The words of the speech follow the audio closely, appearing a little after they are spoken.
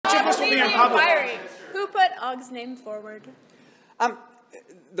lead the inquiry. Who put Hogue's name forward?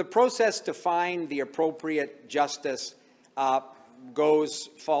 The process to find the appropriate justice goes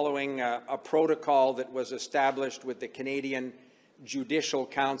following a protocol that was established with the Canadian Judicial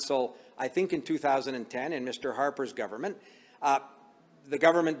Council, I think in 2010, in Mr. Harper's government. The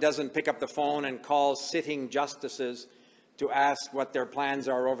government doesn't pick up the phone and call sitting justices to ask what their plans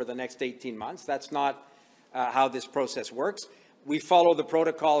are over the next 18 months. That's not how this process works. We follow the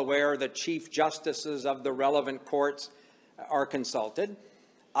protocol where the chief justices of the relevant courts are consulted.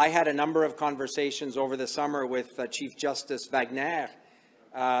 I had a number of conversations over the summer with Chief Justice Wagner,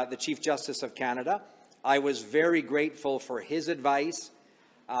 the Chief Justice of Canada. I was very grateful for his advice,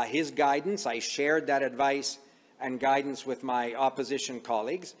 his guidance. I shared that advice and guidance with my opposition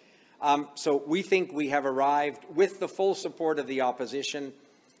colleagues. So we think we have arrived, with the full support of the opposition,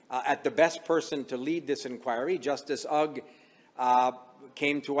 at the best person to lead this inquiry. Justice Hogue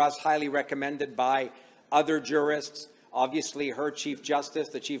came to us highly recommended by other jurists. Obviously, her Chief Justice,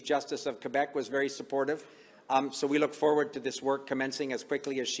 the Chief Justice of Quebec, was very supportive. So we look forward to this work commencing as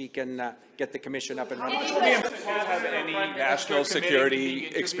quickly as she can get the commission up and running. Does Justice Hogue have any national security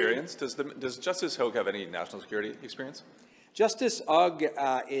experience? Does Justice Hogue have any national security experience? Justice Hogue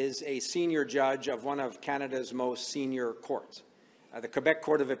is a senior judge of one of Canada's most senior courts. The Quebec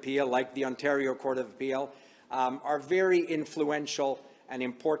Court of Appeal, like the Ontario Court of Appeal, are very influential and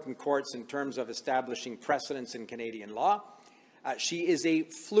important courts in terms of establishing precedents in Canadian law. She is a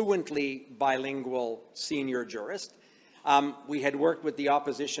fluently bilingual senior jurist. We had worked with the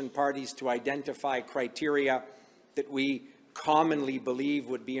opposition parties to identify criteria that we commonly believe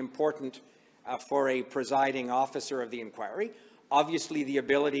would be important for a presiding officer of the inquiry. Obviously, the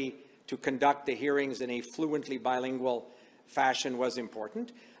ability to conduct the hearings in a fluently bilingual fashion was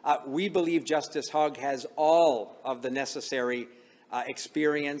important. We believe Justice Hogue has all of the necessary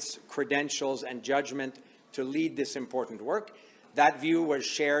experience, credentials, and judgment to lead this important work. That view was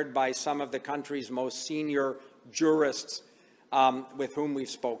shared by some of the country's most senior jurists with whom we've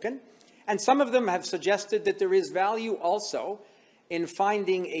spoken. And some of them have suggested that there is value also in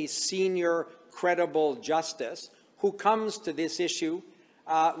finding a senior, credible justice who comes to this issue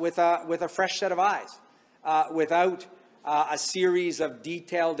with a fresh set of eyes, without a series of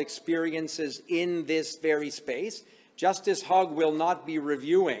detailed experiences in this very space. Justice Hogue will not be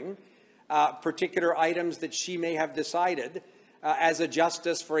reviewing particular items that she may have decided as a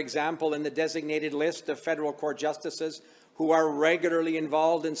justice, for example, in the designated list of federal court justices who are regularly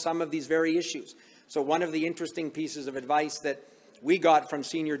involved in some of these very issues. So one of the interesting pieces of advice that we got from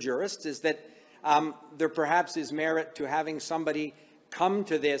senior jurists is that there perhaps is merit to having somebody come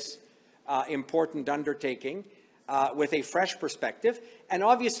to this important undertaking with a fresh perspective, and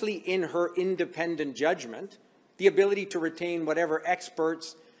obviously in her independent judgment, the ability to retain whatever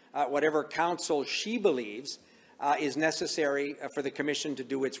experts, whatever counsel she believes is necessary for the Commission to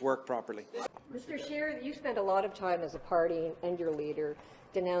do its work properly. Mr. Scheer, you spent a lot of time as a party and your leader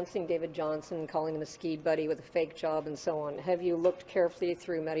denouncing David Johnston, calling him a ski buddy with a fake job and so on. Have you looked carefully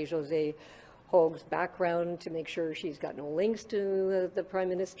through Marie-Josée Hogue's background to make sure she's got no links to the Prime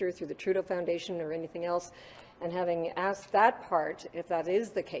Minister through the Trudeau Foundation or anything else? And having asked that part, if that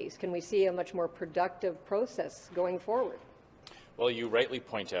is the case, can we see a much more productive process going forward? Well, you rightly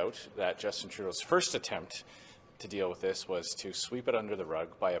point out that Justin Trudeau's first attempt to deal with this was to sweep it under the rug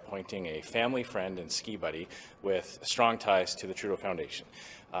by appointing a family friend and ski buddy with strong ties to the Trudeau Foundation.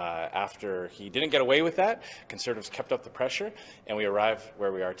 After he didn't get away with that, Conservatives kept up the pressure, and we arrived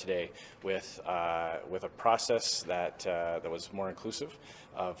where we are today with a process that was more inclusive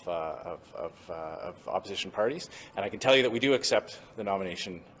of opposition parties. And I can tell you that we do accept the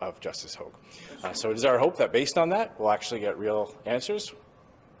nomination of Justice Hogue. So it is our hope that based on that, we'll actually get real answers,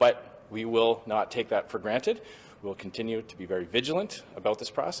 but we will not take that for granted. We'll continue to be very vigilant about this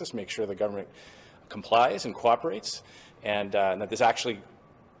process, make sure the government complies and cooperates, and that this actually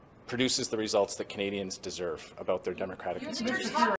produces the results that Canadians deserve about their democratic institutions.